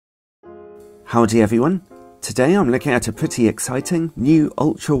Howdy everyone, today I'm looking at a pretty exciting new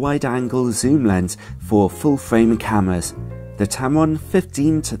ultra-wide-angle zoom lens for full-frame cameras, the Tamron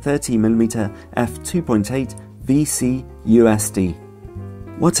 15-30mm f2.8 VC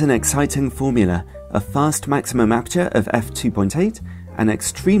USD. What an exciting formula, a fast maximum aperture of f2.8, an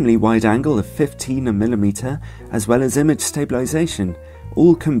extremely wide angle of 15mm, as well as image stabilization,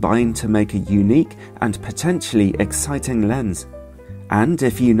 all combined to make a unique and potentially exciting lens. And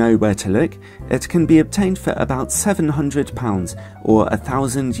if you know where to look, it can be obtained for about £700 or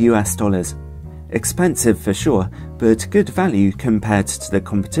 $1,000 US. Expensive for sure, but good value compared to the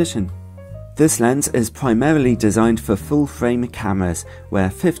competition. This lens is primarily designed for full-frame cameras, where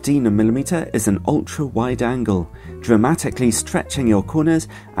 15mm is an ultra-wide angle, dramatically stretching your corners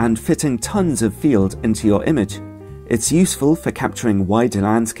and fitting tons of field into your image. It's useful for capturing wide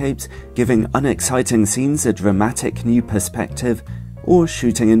landscapes, giving unexciting scenes a dramatic new perspective, or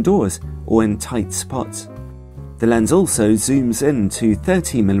shooting indoors or in tight spots. The lens also zooms in to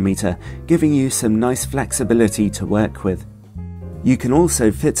 30mm, giving you some nice flexibility to work with. You can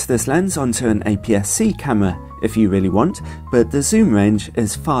also fit this lens onto an APS-C camera if you really want, but the zoom range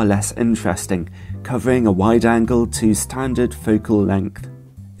is far less interesting, covering a wide angle to standard focal length.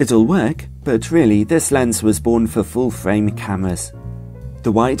 It'll work, but really this lens was born for full-frame cameras.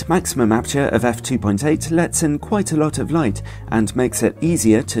 The wide maximum aperture of f2.8 lets in quite a lot of light and makes it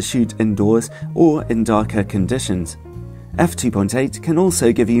easier to shoot indoors or in darker conditions. f2.8 can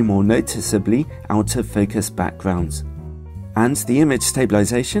also give you more noticeably out-of-focus backgrounds. And the image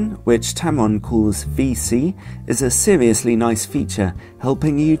stabilization, which Tamron calls VC, is a seriously nice feature,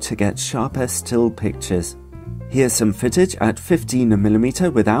 helping you to get sharper still pictures. Here's some footage at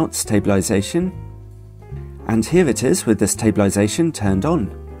 15mm without stabilization. And here it is with the stabilization turned on.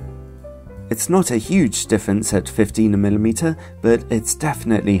 It's not a huge difference at 15mm, but it's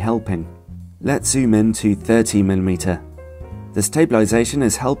definitely helping. Let's zoom in to 30mm. The stabilization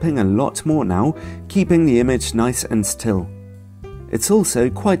is helping a lot more now, keeping the image nice and still. It's also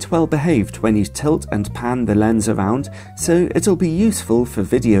quite well behaved when you tilt and pan the lens around, so it'll be useful for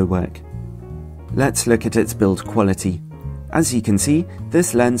video work. Let's look at its build quality. As you can see,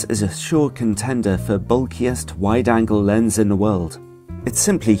 this lens is a sure contender for bulkiest wide-angle lens in the world. It's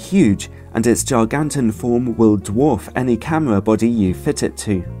simply huge, and its gargantuan form will dwarf any camera body you fit it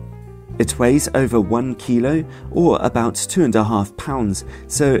to. It weighs over 1 kilo, or about 2.5 pounds,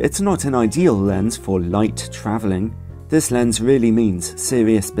 so it's not an ideal lens for light travelling. This lens really means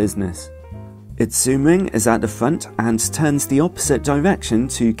serious business. Its zoom ring is at the front and turns the opposite direction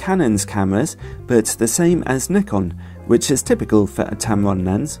to Canon's cameras, but the same as Nikon, which is typical for a Tamron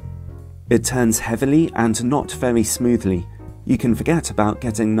lens. It turns heavily and not very smoothly. You can forget about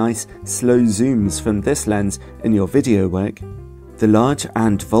getting nice, slow zooms from this lens in your video work. The large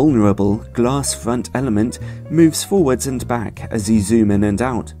and vulnerable glass front element moves forwards and back as you zoom in and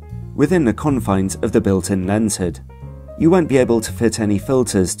out, within the confines of the built-in lens hood. You won't be able to fit any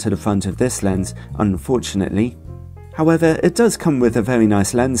filters to the front of this lens, unfortunately. However, it does come with a very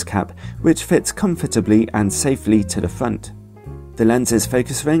nice lens cap, which fits comfortably and safely to the front. The lens's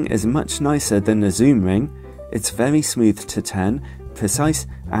focus ring is much nicer than the zoom ring. It's very smooth to turn, precise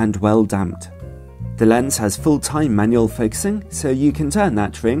and well damped. The lens has full-time manual focusing, so you can turn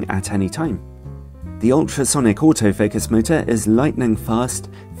that ring at any time. The ultrasonic autofocus motor is lightning fast,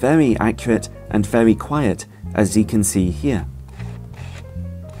 very accurate and very quiet, as you can see here.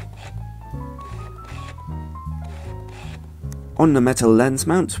 On the metal lens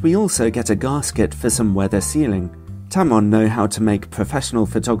mount, we also get a gasket for some weather sealing. Tamron know how to make professional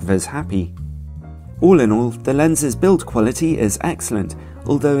photographers happy. All in all, the lens's build quality is excellent,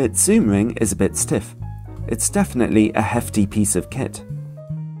 although its zoom ring is a bit stiff. It's definitely a hefty piece of kit.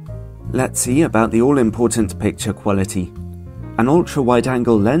 Let's see about the all-important picture quality. An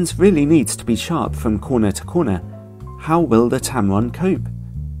ultra-wide-angle lens really needs to be sharp from corner to corner. How will the Tamron cope?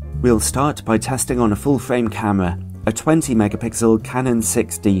 We'll start by testing on a full-frame camera, a 20-megapixel Canon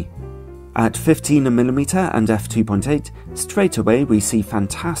 6D. At 15mm and f2.8, straight away we see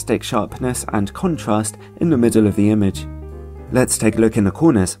fantastic sharpness and contrast in the middle of the image. Let's take a look in the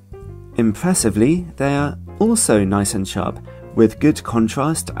corners. Impressively, they are also nice and sharp, with good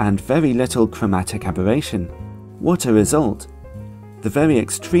contrast and very little chromatic aberration. What a result! The very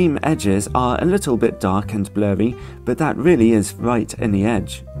extreme edges are a little bit dark and blurry, but that really is right in the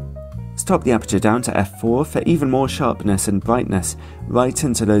edge. Stop the aperture down to f4 for even more sharpness and brightness, right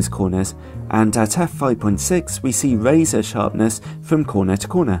into those corners, and at f5.6 we see razor sharpness from corner to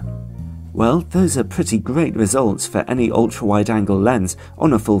corner. Well, those are pretty great results for any ultra-wide angle lens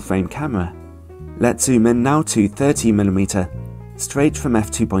on a full-frame camera. Let's zoom in now to 30mm. Straight from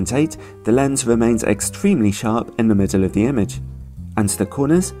f2.8, the lens remains extremely sharp in the middle of the image. And the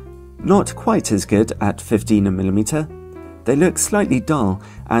corners? Not quite as good at 15mm. They look slightly dull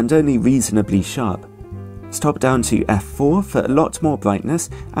and only reasonably sharp. Stop down to f4 for a lot more brightness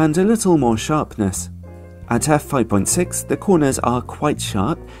and a little more sharpness. At f5.6, the corners are quite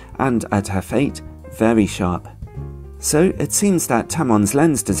sharp, and at f8, very sharp. So it seems that Tamron's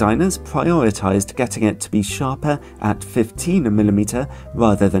lens designers prioritized getting it to be sharper at 15mm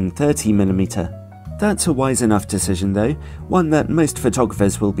rather than 30mm. That's a wise enough decision though, one that most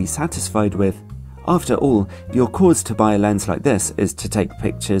photographers will be satisfied with. After all, your cause to buy a lens like this is to take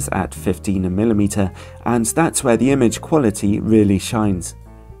pictures at 15mm, and that's where the image quality really shines.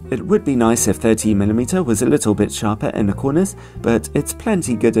 It would be nice if 30mm was a little bit sharper in the corners, but it's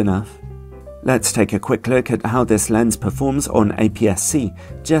plenty good enough. Let's take a quick look at how this lens performs on APS-C,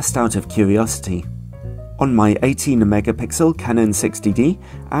 just out of curiosity. On my 18MP Canon 60D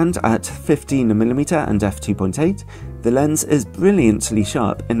and at 15mm and f2.8, the lens is brilliantly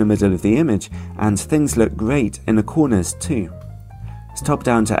sharp in the middle of the image, and things look great in the corners too. Stop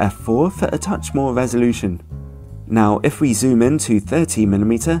down to f4 for a touch more resolution. Now if we zoom in to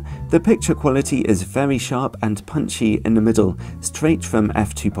 30mm, the picture quality is very sharp and punchy in the middle, straight from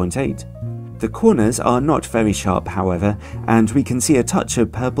f2.8. The corners are not very sharp however, and we can see a touch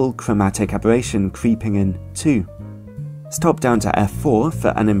of purple chromatic aberration creeping in too. Stop down to f4 for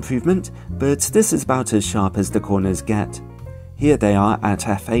an improvement, but this is about as sharp as the corners get. Here they are at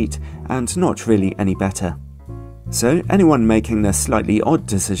f8, and not really any better. So anyone making the slightly odd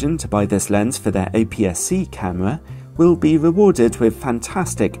decision to buy this lens for their APS-C camera will be rewarded with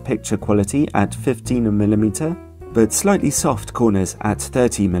fantastic picture quality at 15mm, but slightly soft corners at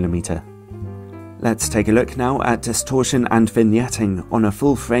 30mm. Let's take a look now at distortion and vignetting on a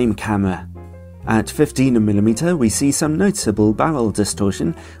full-frame camera. At 15mm we see some noticeable barrel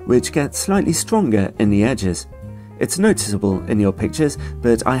distortion, which gets slightly stronger in the edges. It's noticeable in your pictures,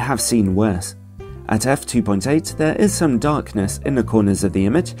 but I have seen worse. At f2.8 there is some darkness in the corners of the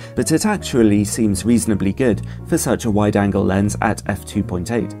image, but it actually seems reasonably good for such a wide-angle lens at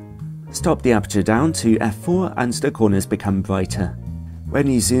f2.8. Stop the aperture down to f4 and the corners become brighter. When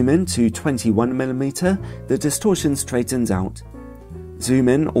you zoom in to 21mm, the distortion straightens out. Zoom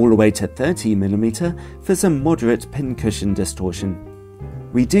in all the way to 30mm for some moderate pincushion distortion.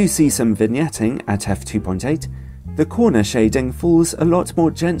 We do see some vignetting at f2.8. The corner shading falls a lot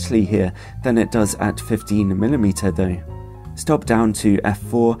more gently here than it does at 15mm though. Stop down to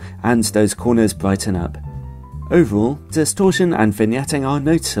f4 and those corners brighten up. Overall, distortion and vignetting are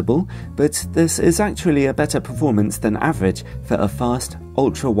noticeable, but this is actually a better performance than average for a fast,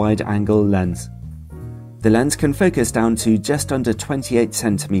 ultra-wide-angle lens. The lens can focus down to just under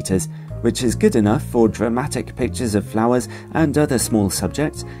 28cm, which is good enough for dramatic pictures of flowers and other small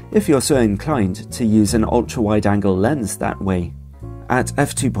subjects if you're so inclined to use an ultra-wide-angle lens that way. At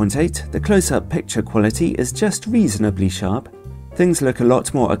f2.8, the close-up picture quality is just reasonably sharp. Things look a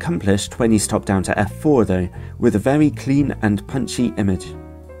lot more accomplished when you stop down to f4 though, with a very clean and punchy image.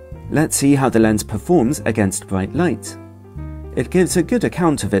 Let's see how the lens performs against bright light. It gives a good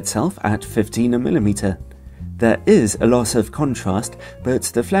account of itself at 15mm. There is a loss of contrast, but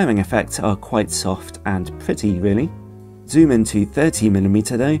the flaring effects are quite soft and pretty really. Zoom into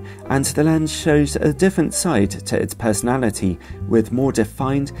 30mm though, and the lens shows a different side to its personality, with more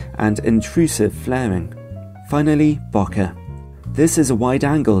defined and intrusive flaring. Finally, bokeh. This is a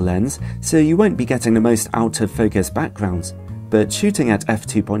wide-angle lens, so you won't be getting the most out-of-focus backgrounds, but shooting at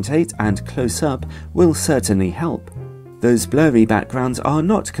f2.8 and close-up will certainly help. Those blurry backgrounds are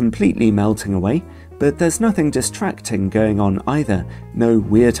not completely melting away, but there's nothing distracting going on either, no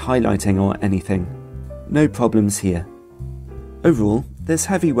weird highlighting or anything. No problems here. Overall, this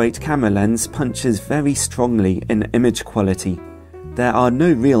heavyweight camera lens punches very strongly in image quality. There are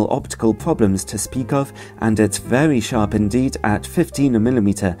no real optical problems to speak of, and it's very sharp indeed at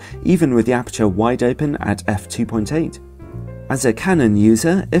 15mm, even with the aperture wide open at f2.8. As a Canon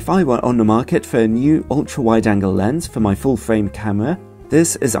user, if I were on the market for a new ultra-wide-angle lens for my full-frame camera,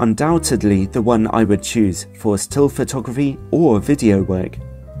 this is undoubtedly the one I would choose for still photography or video work.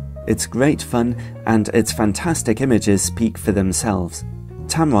 It's great fun, and its fantastic images speak for themselves.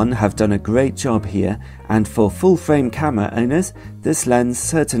 Tamron have done a great job here, and for full-frame camera owners, this lens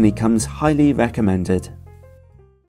certainly comes highly recommended.